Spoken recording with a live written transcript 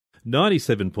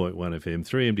97.1 FM,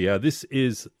 3MDR. This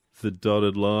is The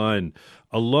Dotted Line.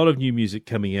 A lot of new music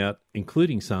coming out,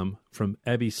 including some from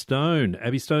Abbey Stone.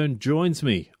 Abbey Stone joins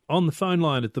me on the phone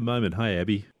line at the moment. Hi,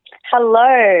 Abbey.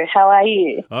 Hello, how are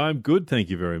you? I'm good, thank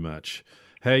you very much.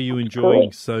 How are you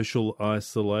enjoying social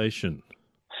isolation?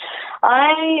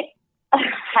 I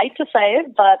hate to say it,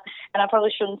 and I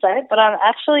probably shouldn't say it, but I'm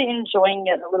actually enjoying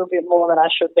it a little bit more than I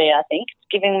should be, I think. It's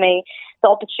giving me the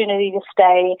opportunity to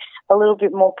stay a little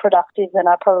bit more productive than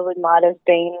I probably might have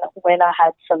been when I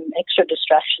had some extra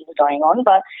distractions going on.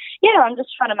 But, yeah, I'm just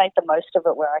trying to make the most of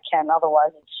it where I can.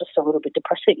 Otherwise, it's just a little bit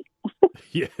depressing.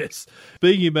 Yes.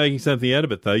 Being you making something out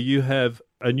of it, though, you have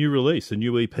a new release, a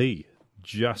new EP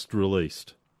just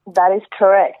released. That is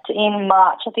correct. In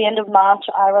March, at the end of March,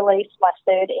 I released my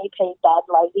third EP, Bad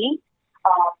Lady.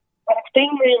 And it's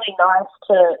been really nice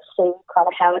to see kind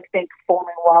of how it's been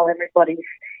performing while everybody's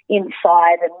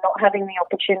inside and not having the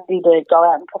opportunity to go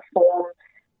out and perform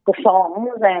the songs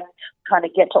and kind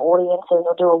of get to audiences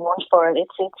or do a launch for it.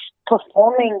 It's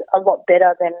performing a lot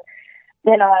better than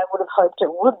I would have hoped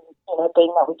it would,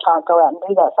 being that we can't go out and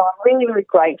do that. So I'm really, really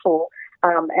grateful.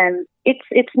 And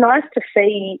it's nice to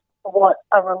see what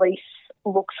a release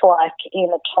looks like in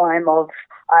a time of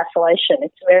isolation.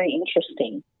 It's very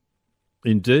interesting.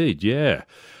 Indeed, yeah.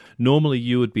 Normally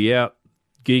you would be out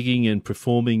gigging and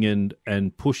performing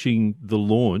and pushing the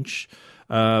launch,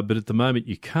 but at the moment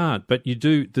you can't. But you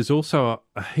do. There's also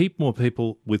a heap more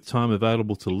people with time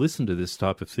available to listen to this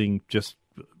type of thing, just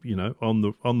on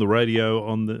the radio,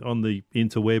 on the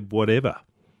interweb, whatever.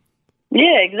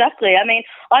 Yeah, exactly. I mean,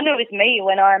 I know with me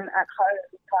when I'm at home,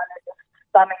 kind of just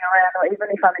bumming around, or even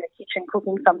if I'm in the kitchen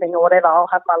cooking something or whatever, I'll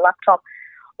have my laptop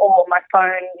or my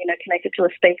phone, connected to a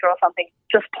speaker or something,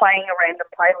 just playing a random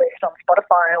playlist on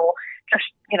Spotify or just,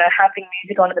 having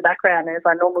music on in the background as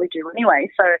I normally do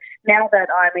anyway. So now that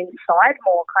I'm inside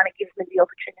more, kind of gives me the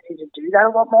opportunity to do that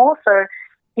a lot more. So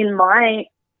in my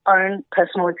own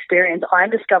personal experience,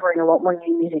 I'm discovering a lot more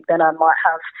new music than I might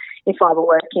have if I were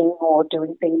working or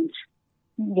doing things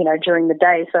during the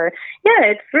day. So, yeah,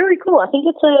 it's really cool. I think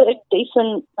it's a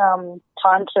decent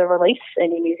time to release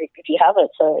any music if you have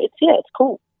it. So, it's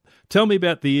cool. Tell me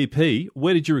about the EP.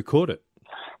 Where did you record it?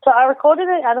 So, I recorded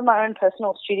it out of my own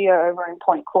personal studio over in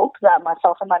Point Cook that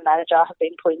myself and my manager have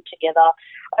been putting together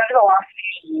over the last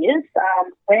few years.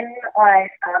 When I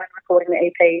started recording the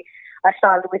EP, I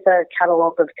started with a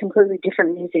catalogue of completely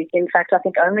different music. In fact, I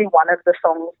think only one of the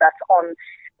songs that's on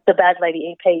the Bad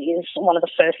Lady EP is one of the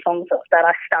first songs that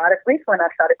I started with when I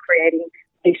started creating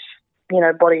this,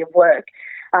 body of work.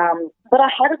 But I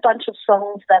had a bunch of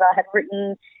songs that I had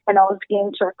written and I was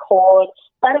beginning to record.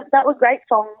 That were great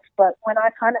songs, but when I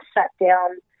kind of sat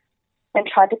down and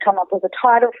tried to come up with a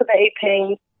title for the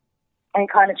EP and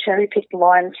kind of cherry-picked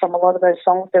lines from a lot of those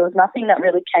songs, there was nothing that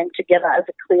really came together as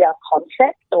a clear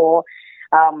concept or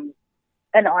an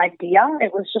idea.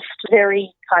 It was just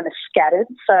very kind of scattered.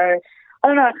 So I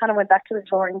don't know, I kind of went back to the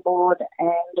drawing board,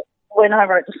 and when I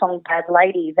wrote the song Bad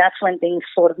Lady, that's when things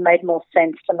sort of made more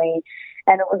sense to me,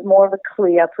 and it was more of a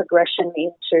clear progression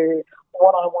into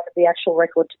what I wanted the actual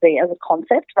record to be as a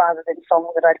concept rather than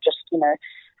songs that I just,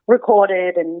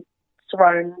 recorded and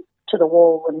thrown to the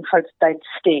wall and hoped they'd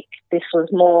stick. This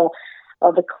was more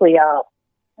of a clear,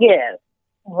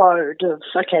 road of,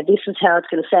 okay, this is how it's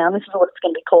going to sound, this is what it's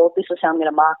going to be called, this is how I'm going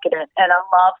to market it. And I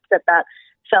loved that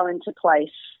fell into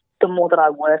place the more that I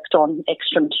worked on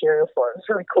extra material for it. It was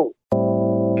really cool.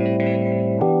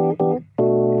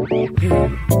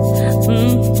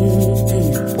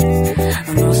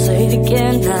 I'm gonna say it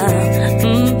again now.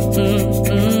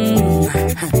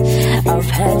 I've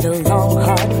had a long,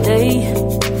 hard day.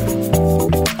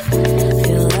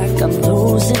 Feel like I'm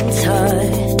losing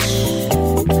touch.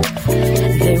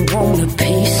 They want a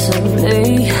piece of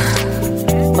me.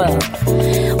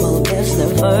 Well, there's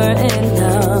never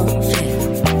enough.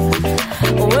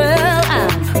 Well,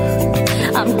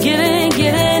 I'm giving,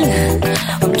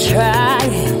 I'm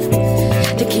trying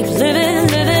to keep living,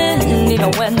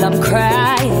 even when I'm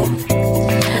crying.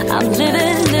 I'm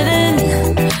living,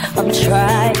 I'm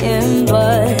trying,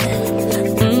 but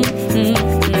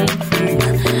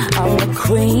I'm the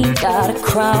queen, got a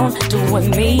crown, doing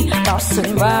me,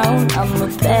 bouncing round. I'm a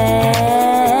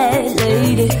bad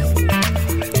lady.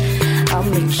 I'm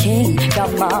the king,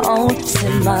 got my own,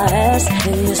 sit my ass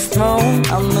in this throne.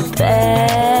 I'm a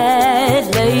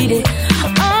bad lady.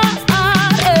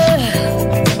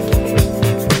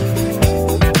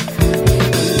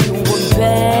 You were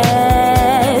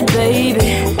bad,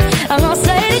 baby. I'm gonna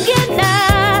say it again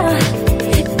now.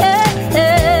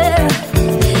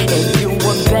 If you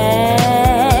were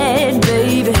bad,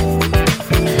 baby,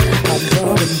 I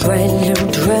bought a brand new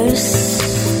dress. yes.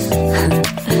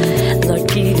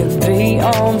 Lucky to be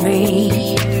on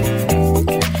me.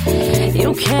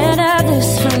 You can't have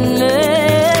this finesse,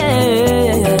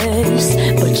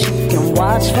 but you can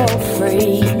watch for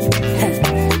free.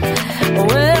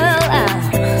 Well,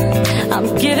 I'm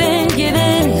giving,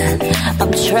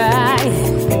 I'm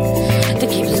trying to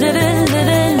keep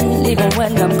living, even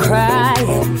when I'm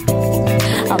crying.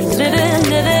 I'm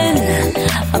living,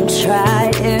 I'm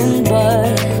trying,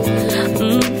 but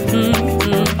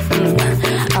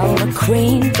I'm a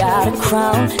queen, got a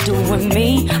crown, doing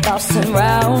me, bouncing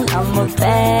round. I'm a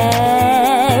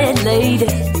bad lady.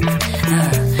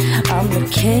 I'm the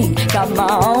king, got my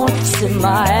own, sit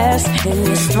my ass in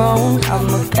this throne. I'm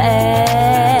a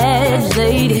bad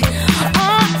lady.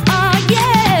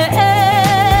 Yeah.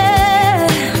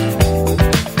 And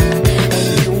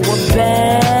you a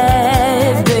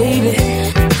bad baby.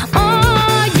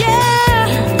 Oh yeah.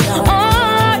 Oh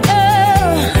yeah.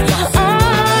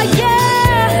 Oh yeah.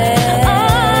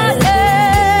 Oh yeah.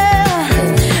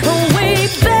 We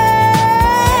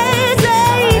bad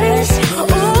ladies. Ooh,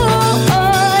 oh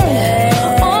yeah.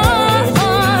 Oh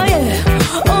yeah.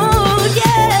 Oh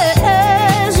yes.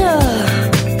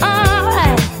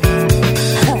 Alright.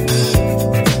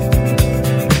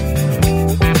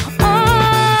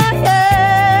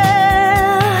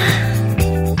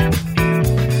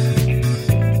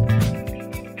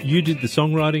 You did the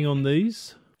songwriting on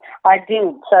these? I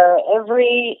did. So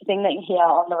everything that you hear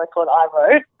on the record I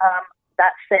wrote.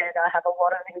 That said, I have a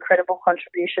lot of incredible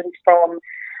contributions from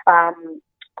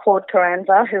Claude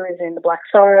Carranza, who is in the Black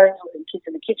Sorrows, who's in Kids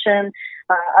in the Kitchen.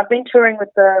 I've been touring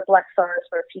with the Black Sorrows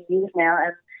for a few years now,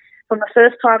 and from the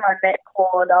first time I met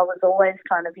Claude, I was always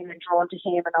kind of drawn to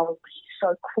him, and he's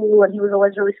so cool, and he was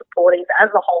always really supportive, as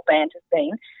the whole band has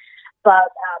been.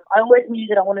 But I always knew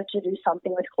that I wanted to do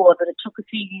something with Claude, but it took a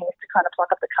few years to kind of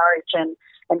pluck up the courage and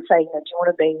say, do you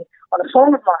want to be on a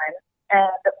song of mine?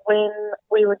 And when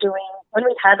we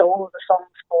had all of the songs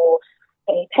for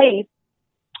the EP,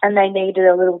 and they needed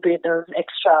a little bit of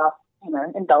extra,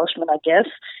 embellishment, I guess,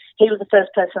 he was the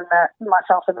first person that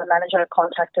myself and the manager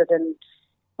contacted, and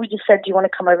we just said, do you want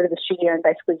to come over to the studio and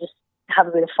basically just have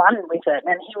a bit of fun with it?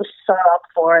 And he was so up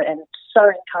for it and so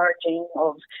encouraging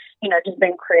of, just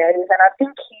being creative. And I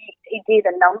think he did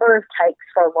a number of takes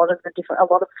for a lot of the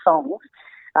songs,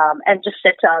 and just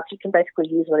said to us, you can basically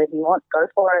use whatever you want, go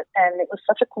for it. And it was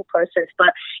such a cool process.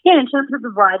 But yeah, in terms of the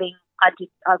writing, I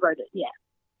wrote it, yeah.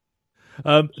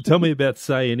 Tell me about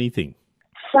Say Anything.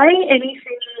 Say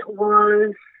Anything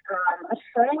was a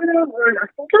song that I wrote. I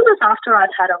think it was after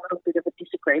I'd had a little bit of a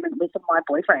disagreement with my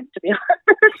boyfriend, to be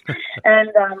honest. And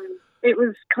it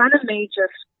was kind of me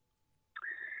just,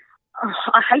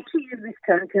 I hate to use this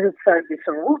term because it's so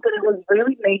visceral, but it was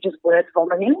really me just word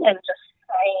vomiting and just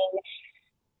saying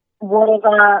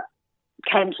whatever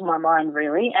came to my mind,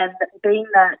 really. And being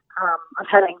that I've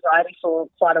had anxiety for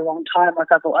quite a long time,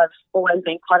 like I've always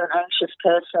been quite an anxious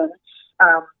person,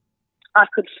 I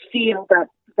could feel that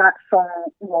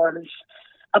song was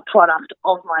a product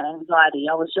of my anxiety.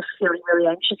 I was just feeling really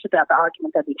anxious about the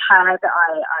argument that we had.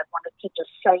 I wanted to just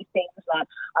say things that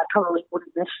I probably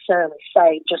wouldn't necessarily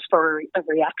say just for a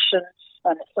reaction.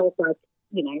 And it felt like,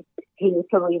 he was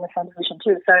probably in the same position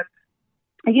too. So,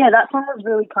 yeah, that song was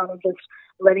really kind of just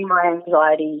letting my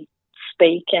anxiety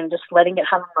speak and just letting it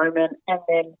have a moment, and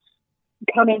then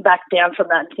coming back down from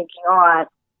that and thinking, all right,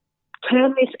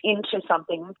 turn this into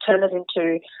something, turn it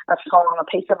into a song, a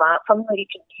piece of art, something that you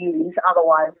can use.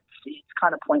 Otherwise, it's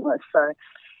kind of pointless. So,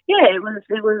 yeah, it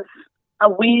was a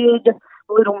weird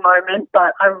little moment,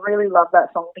 but I really love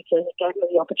that song because it gave me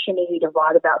the opportunity to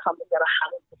write about something that I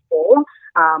hadn't before,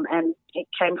 and it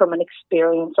came from an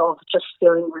experience of just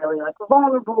feeling really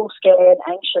vulnerable, scared,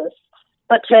 anxious,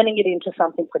 but turning it into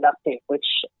something productive, which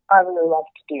I really love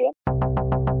to do.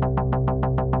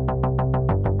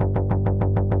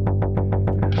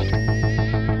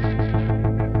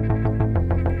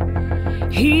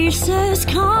 He says,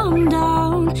 calm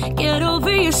down, get over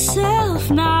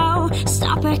yourself now.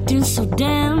 Stop acting so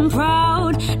damn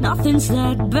proud. Nothing's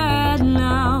that bad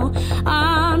now.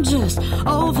 I'm just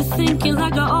overthinking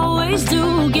like I always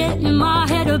do. Get in my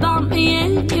head about me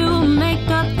and you. Make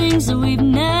up things that we've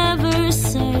never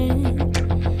said.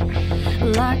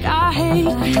 Like I hate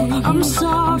you, I'm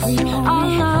sorry,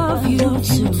 I love you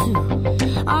too.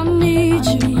 I need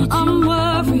you, I'm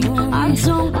worried, I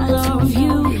don't love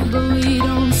you. But we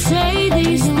don't say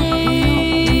these things,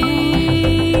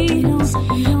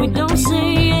 we don't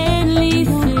say anything.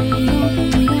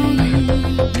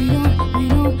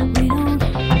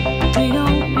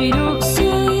 We don't say.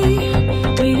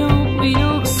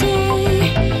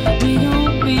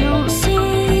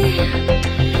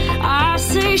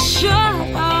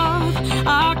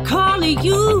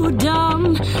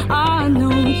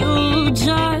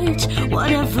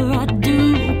 whatever I do,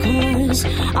 'cause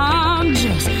I'm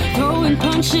just throwing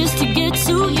punches to get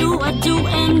to you. I'd do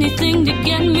anything to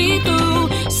get me through.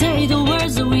 Say the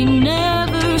words that we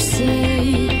never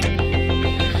say.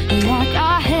 Like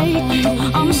I hate you,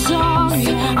 I'm sorry,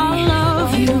 I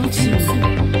love you too.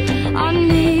 I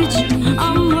need you,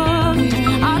 I'm worried,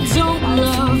 I don't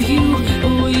love you.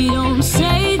 But we don't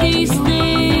say these things.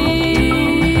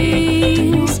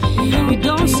 We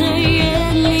don't say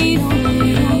anything.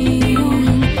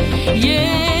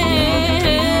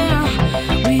 Yeah,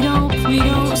 we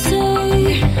don't say.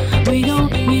 We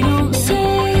don't say.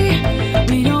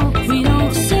 We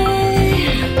don't say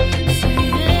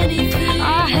anything. I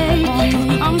hate you,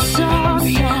 I'm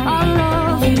sorry, I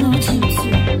love you too.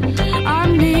 I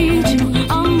need you,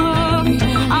 I'm worried,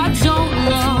 I don't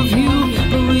love you.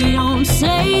 But we don't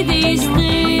say these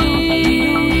things.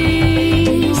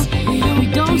 We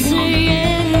don't say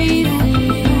anything.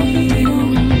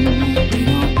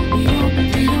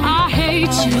 I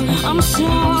hate you, I'm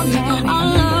sorry, I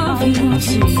love you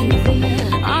too.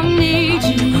 I need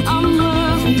you, I'm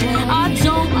worried, I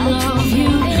don't love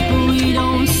you. But we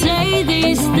don't say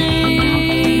these things.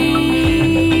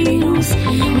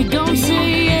 We don't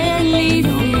say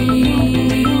anything.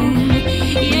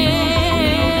 Yeah.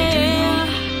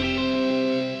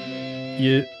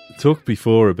 You talked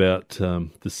before about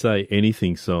the Say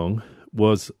Anything song.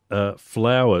 Was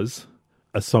Flowers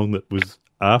a song that was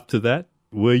after that?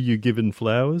 Were you given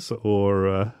flowers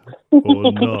or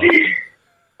not?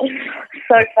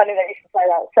 So funny that you should say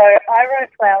that. So I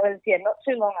wrote Flowers, not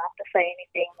too long after Say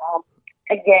Anything.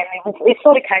 Again, it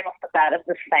sort of came off the bat of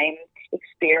the same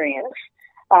experience.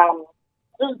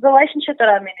 The relationship that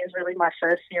I'm in is really my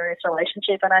first serious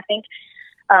relationship, and I think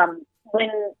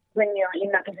when you're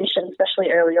in that position,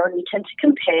 especially early on, you tend to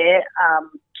compare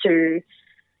to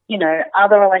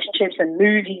other relationships and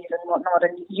movies and whatnot,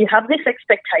 and you have this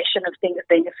expectation of things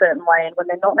being a certain way, and when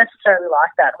they're not necessarily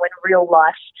like that, when real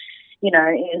life,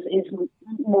 is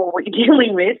more what you're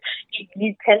dealing with,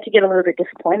 you tend to get a little bit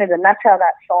disappointed, and that's how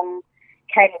that song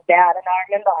came about. And I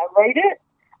remember I wrote it,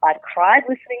 I'd cried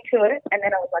listening to it, and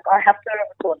then I was like, I have to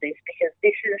record this because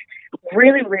this is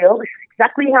really real, this is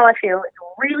exactly how I feel, it's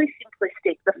really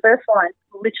simplistic. The first line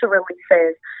literally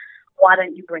says, why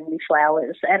don't you bring me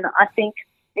flowers? And I think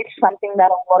it's something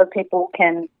that a lot of people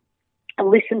can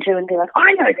listen to and be like,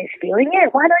 I know this feeling,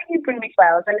 why don't you bring me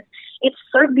flowers? And it's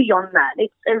so beyond that.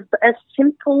 It's as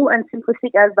simple and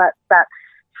simplistic as that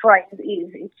phrase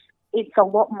is. It's a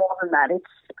lot more than that.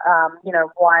 It's,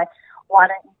 why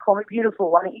don't you call me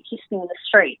beautiful? Why don't you kiss me in the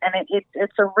street? And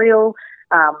it's a real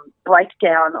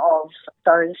breakdown of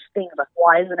those things, like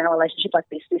why isn't our relationship like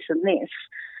this, this and this?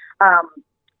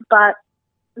 But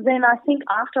then I think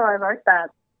after I wrote that,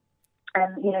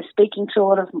 and, speaking to a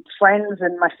lot of friends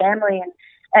and my family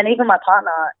and even my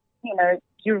partner,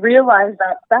 you realize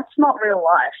that that's not real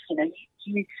life.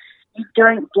 You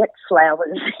don't get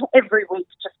flowers every week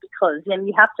just because. And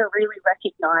you have to really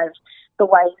recognize the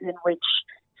ways in which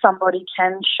somebody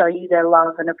can show you their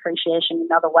love and appreciation in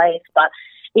other ways. But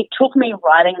it took me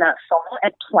writing that song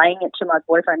and playing it to my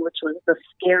boyfriend, which was the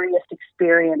scariest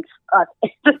experience I've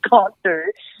ever gone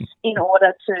through, in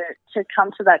order to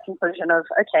come to that conclusion of,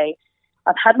 okay,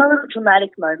 I've had my little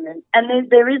dramatic moment, and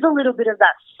there is a little bit of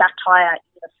that satire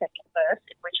in the second verse,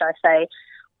 in which I say,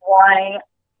 why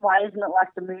isn't it like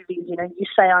the movies? You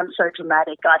say I'm so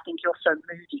dramatic, I think you're so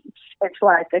moody. It's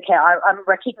like, okay, I'm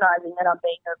recognizing that I'm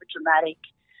being over dramatic,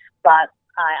 but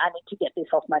I need to get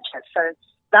this off my chest. So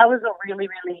that was a really,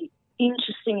 really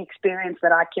interesting experience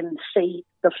that I can see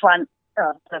the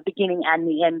beginning and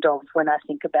the end of when I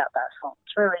think about that song.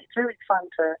 It's really fun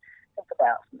to think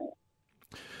about for me.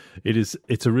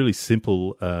 It's a really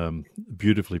simple,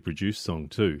 beautifully produced song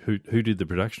too. Who did the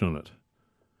production on it?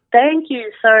 Thank you.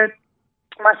 So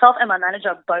myself and my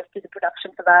manager both did the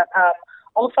production for that.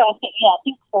 Also, I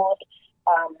think Ford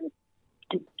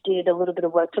did a little bit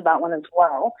of work for that one as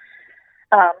well,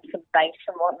 some bass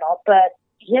and whatnot. But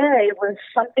it was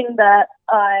something that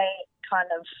I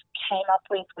kind of came up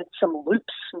with some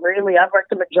loops. Really, I wrote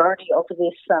the majority of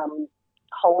this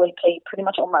whole EP pretty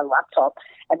much on my laptop,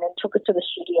 and then took it to the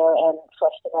studio and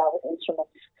fleshed it out with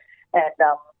instruments and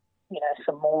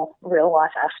some more real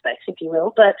life aspects, if you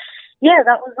will. But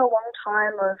that was a long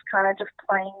time of kind of just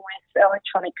playing with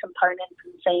electronic components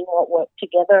and seeing what worked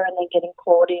together, and then getting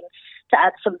Claude in to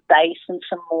add some bass and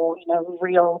some more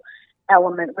real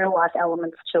life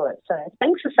elements to it. So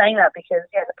thanks for saying that, because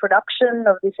the production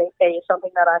of this EP is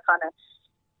something that I kind of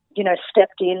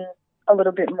stepped in a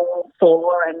little bit more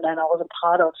for and I was a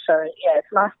part of. So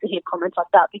it's nice to hear comments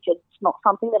like that, because it's not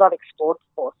something that I've explored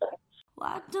before. So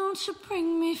Why don't you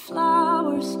bring me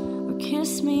flowers or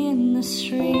kiss me in the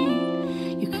street?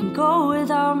 You can go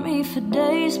without me for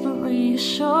days, but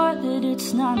reassure that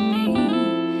it's not me.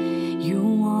 You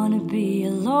wanna be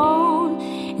alone,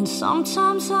 and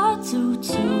sometimes I do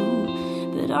too.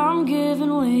 But I'm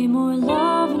giving way more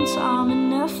love and time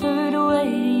and effort away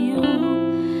to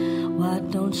you. Why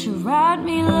don't you write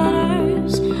me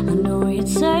letters? I know you'd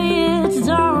say it's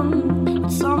dumb,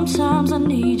 but sometimes I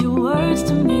need your words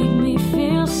to make me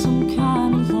feel some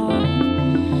kind of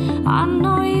love. I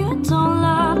know you don't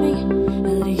love me,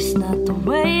 at least not the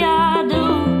way I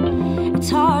do. It's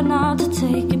hard not to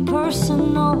take it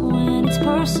personal when it's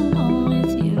personal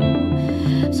with you.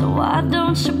 So why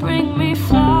don't you bring me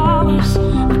flowers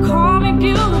or call me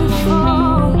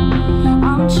beautiful?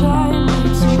 I'm trying way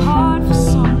too hard for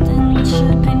something that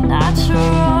should be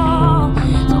natural.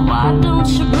 So why don't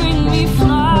you bring me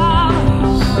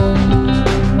flowers?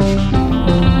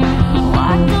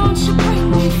 Why don't you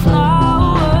bring me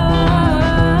flowers?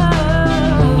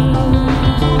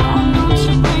 Why don't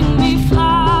you bring me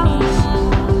flowers?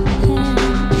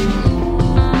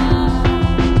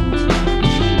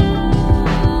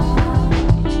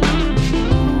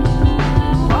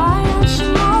 Why aren't you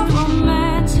more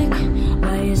romantic?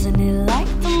 Why isn't it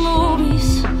like the movies?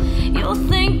 You'll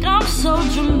think I'm so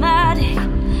dramatic,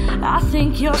 I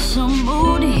think you're so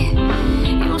moody.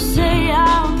 You say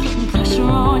I'm putting pressure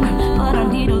on you, but I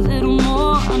need a little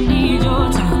more. I need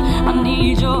your time, I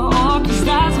need your all, 'cause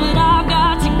that's what I've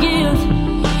got to give.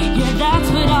 Yeah, that's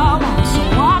what I want. So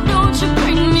why don't you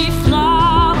bring me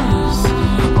flowers?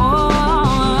 Oh,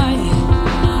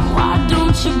 why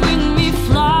don't you bring me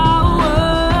flowers?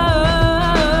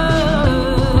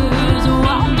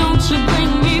 Why don't you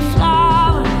bring me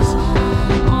flowers?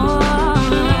 Oh,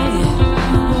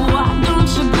 why don't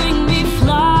you bring me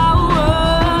flowers?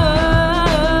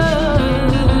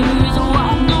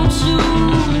 Why don't you?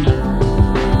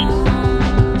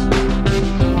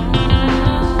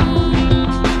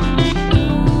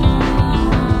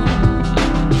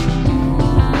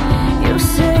 You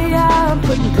say I'm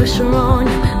putting pressure on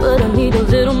you, but I need a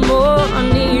little more. I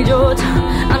need your time,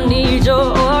 I need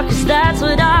your all, 'cause that's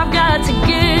what I've got to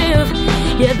give.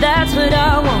 Yeah, that's what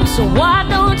I want. So why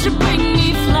don't you bring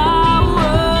me flowers?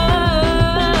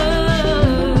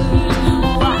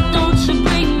 Why don't you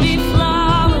bring me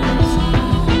flowers?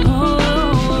 Oh,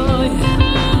 yeah.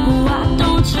 Why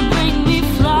don't you bring me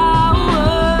flowers?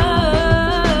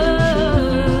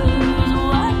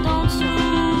 Why don't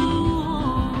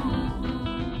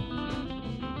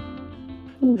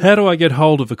you? How do I get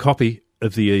hold of a copy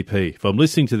of the EP? If I'm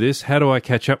listening to this, how do I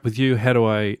catch up with you? How do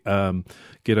I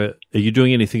are you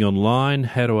doing anything online?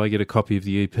 How do I get a copy of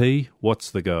the EP?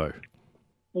 What's the go?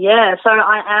 Yeah, so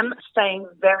I am staying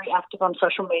very active on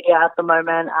social media at the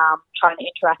moment, trying to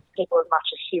interact with people as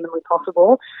much as humanly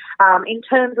possible. In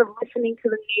terms of listening to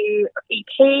the new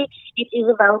EP, it is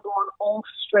available on all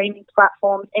streaming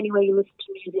platforms, anywhere you listen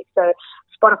to music, so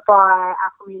Spotify,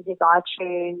 Apple Music,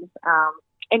 iTunes,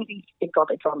 anything you think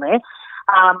of, it's on there.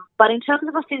 But in terms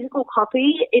of a physical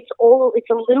copy, it's a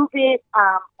little bit,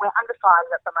 we're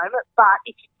undecided at the moment, but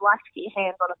if you'd like to get your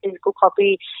hands on a physical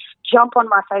copy, jump on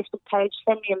my Facebook page,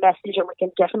 send me a message, and we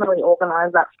can definitely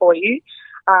organise that for you.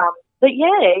 But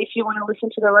yeah, if you want to listen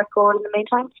to the record in the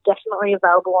meantime, it's definitely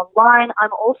available online.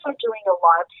 I'm also doing a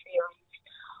live series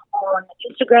on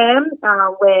Instagram,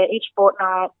 where each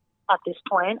fortnight at this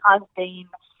point I've been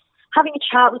having a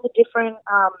chat with a different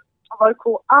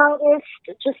local artist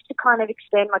just to kind of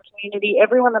expand my community.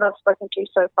 Everyone that I've spoken to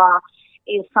so far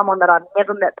is someone that I've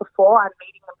never met before. I'm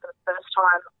meeting them for the first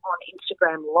time on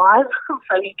Instagram Live,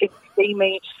 so you can see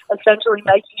me essentially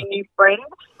making a new friend,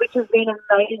 which has been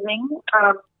amazing.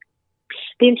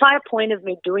 The entire point of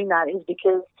me doing that is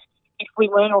because if we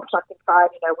weren't all stuck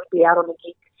inside, we'd be out on the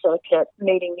gig circuit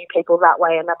meeting new people that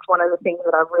way, and that's one of the things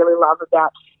that I really love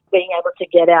about being able to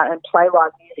get out and play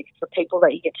live music for people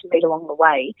that you get to meet along the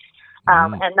way.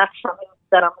 And that's something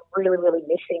that I'm really, really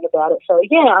missing about it. So,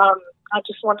 yeah, I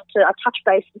just wanted to touch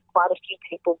base with quite a few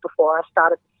people before I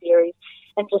started the series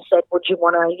and just said, would you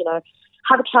want to,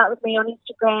 have a chat with me on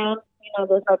Instagram?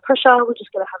 There's no pressure. We're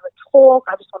just going to have a talk.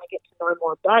 I just want to get to know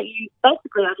more about you.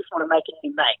 Basically, I just want to make a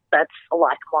new mate that's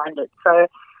like-minded. So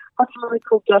got some really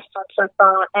cool guests on so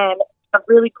far, and a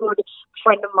really good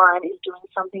friend of mine is doing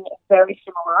something very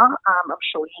similar. I'm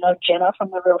sure you know Jenna from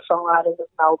the Real Songwriters of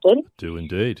Melbourne. Do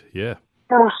indeed, yeah.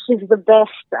 She's the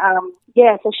best.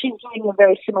 So she's doing a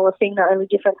very similar thing. The only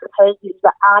difference with hers is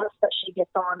the artists that she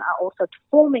gets on are also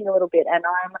performing a little bit, and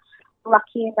I'm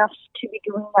lucky enough to be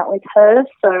doing that with her.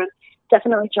 So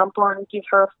definitely jump on, give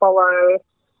her a follow.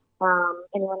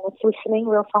 Anyone that's listening,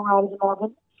 Real Songwriters of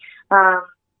Melbourne.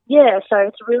 Yeah, so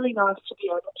it's really nice to be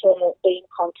able to be in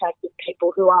contact with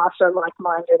people who are so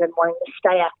like-minded and wanting to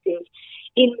stay active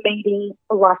in meeting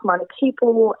like-minded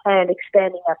people and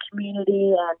expanding our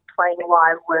community and playing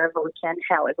live wherever we can,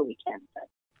 however we can.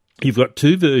 You've got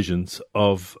two versions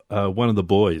of One of the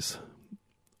Boys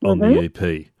on the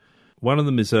EP. One of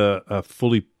them is a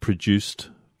fully produced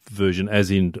version, as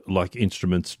in like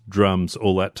instruments, drums,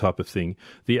 all that type of thing.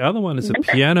 The other one is a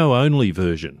piano-only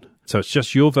version. So it's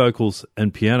just your vocals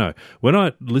and piano. When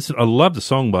I listen, I love the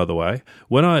song, by the way.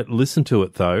 When I listened to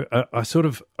it, though, I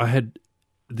had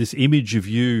this image of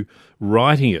you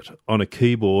writing it on a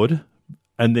keyboard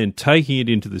and then taking it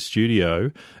into the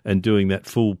studio and doing that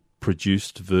full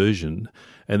produced version,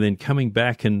 and then coming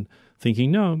back and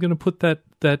thinking, no, I'm going to put the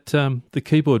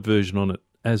keyboard version on it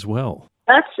as well.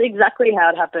 That's exactly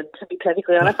how it happened, to be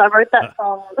perfectly honest. I wrote that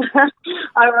song.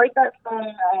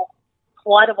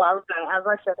 Quite a while ago. As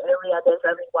I said earlier, there's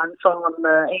only one song on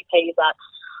the EP that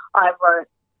I wrote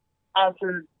as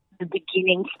the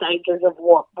beginning stages of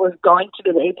what was going to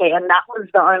be the EP, and that was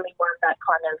the only one that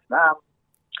kind of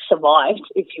survived,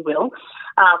 if you will.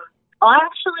 I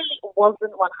actually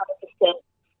wasn't 100%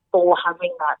 for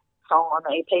having that song on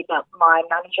the EP, but my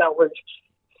manager was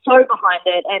so behind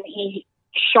it, and he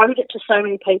showed it to so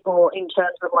many people in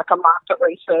terms of like a market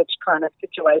research kind of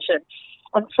situation.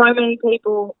 And so many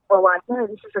people were like, no,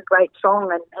 this is a great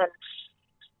song. And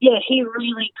yeah, he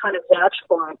really kind of vouched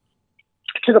for it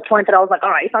to the point that I was like,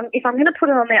 all right, if I'm going to put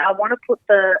it on there, I want to put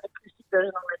the acoustic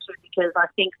version on there too, because I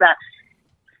think that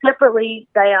separately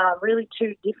they are really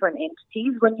two different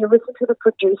entities. When you listen to the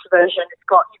produced version, it's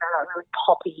got, that really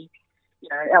poppy,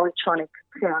 electronic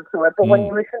sound to it. But when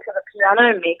you listen to the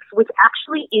piano mix, which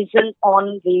actually isn't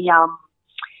on the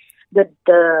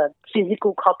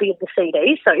physical copy of the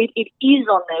CD, so it is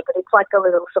on there, but it's like a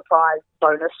little surprise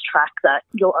bonus track that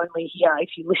you'll only hear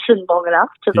if you listen long enough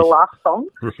to the last song.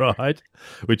 Right,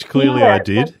 which clearly I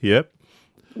did, yep.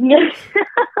 Yeah.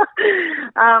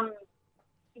 I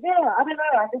don't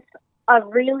know, I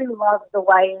really love the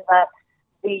way that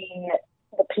the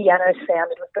piano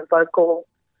sounded with the vocal,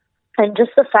 and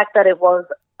just the fact that it was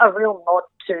a real nod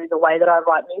to the way that I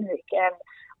write music. And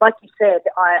like you said,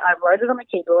 I wrote it on the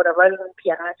keyboard, I wrote it on the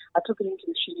piano, I took it into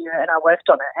the studio and I worked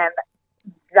on it. And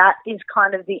that is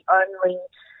kind of the only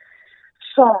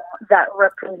song that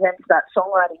represents that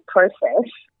songwriting process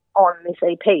on this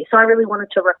EP. So I really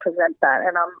wanted to represent that,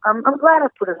 and I'm glad I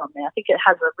put it on there. I think it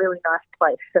has a really nice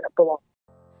place that it belongs.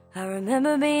 I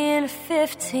remember being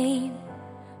 15,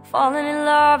 falling in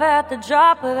love at the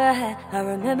drop of a hat. I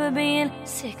remember being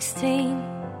 16,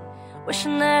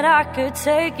 wishing that I could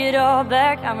take it all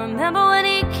back. I remember when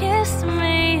he kissed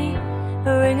me,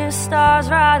 a ring of stars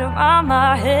right around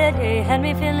my head. He had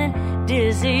me feeling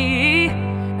dizzy,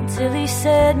 until he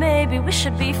said maybe we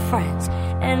should be friends.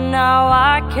 And now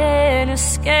I can't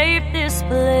escape this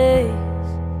place.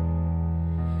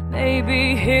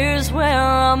 Maybe here's where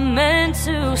I'm meant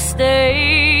to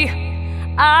stay.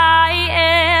 I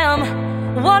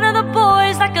am one of the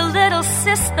boys, like a little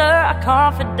sister, a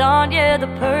confidant, yeah, the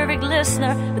perfect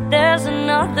listener. But there's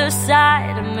another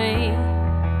side of me.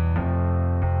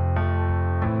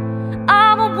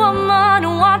 I'm a woman who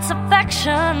wants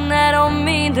affection. That don't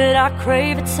mean that I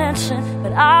crave attention,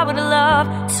 but I would love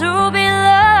to be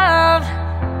loved.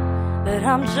 But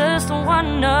I'm just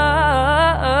one of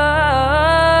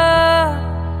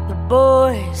the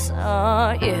boys,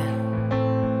 yeah.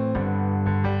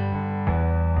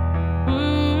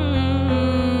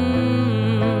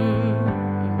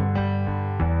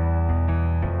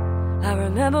 I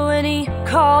remember when he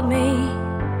called me.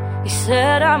 He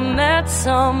said, I met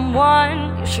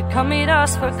someone, you should come meet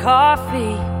us for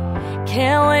coffee.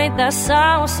 Can't wait, that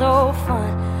sounds so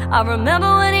fun. I remember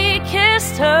when he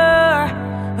kissed her,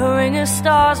 a ring of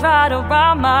stars right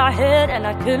around my head, and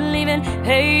I couldn't even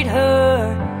hate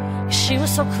her, 'cause she was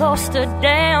so close to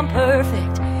damn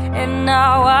perfect. And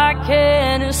now I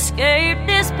can't escape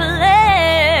this place.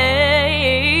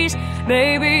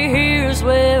 Maybe here's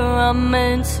where I'm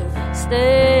meant to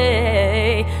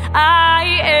stay.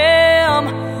 I am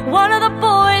one of the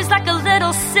boys, like a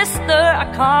little sister, a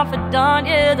confidant,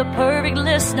 yeah, the perfect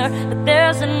listener. But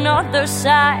there's another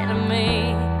side of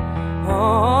me.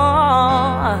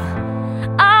 Oh,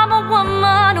 I'm a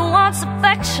woman who wants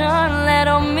affection. That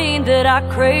don't mean that I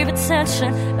crave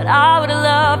attention, but I would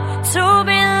love to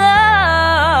be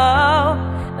loved.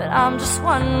 But I'm just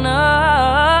one of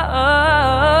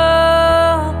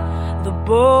the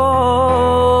boys,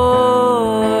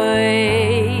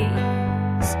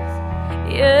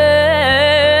 yes.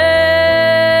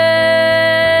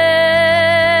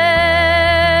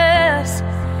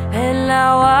 And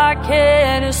now I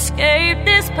can't escape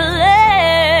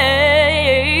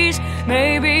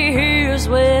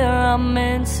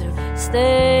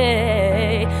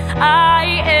stay. I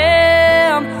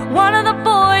am one of the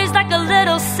boys, like a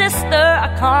little sister, a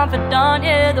confidant,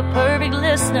 yeah, the perfect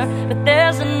listener. But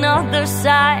there's another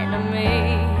side of me.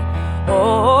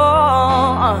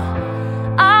 Oh,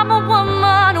 I'm a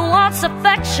woman who wants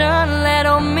affection. That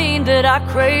don't mean that I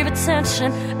crave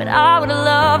attention, but I would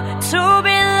love to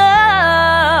be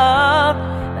loved.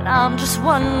 But I'm just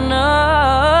one of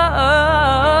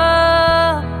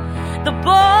the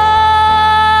boys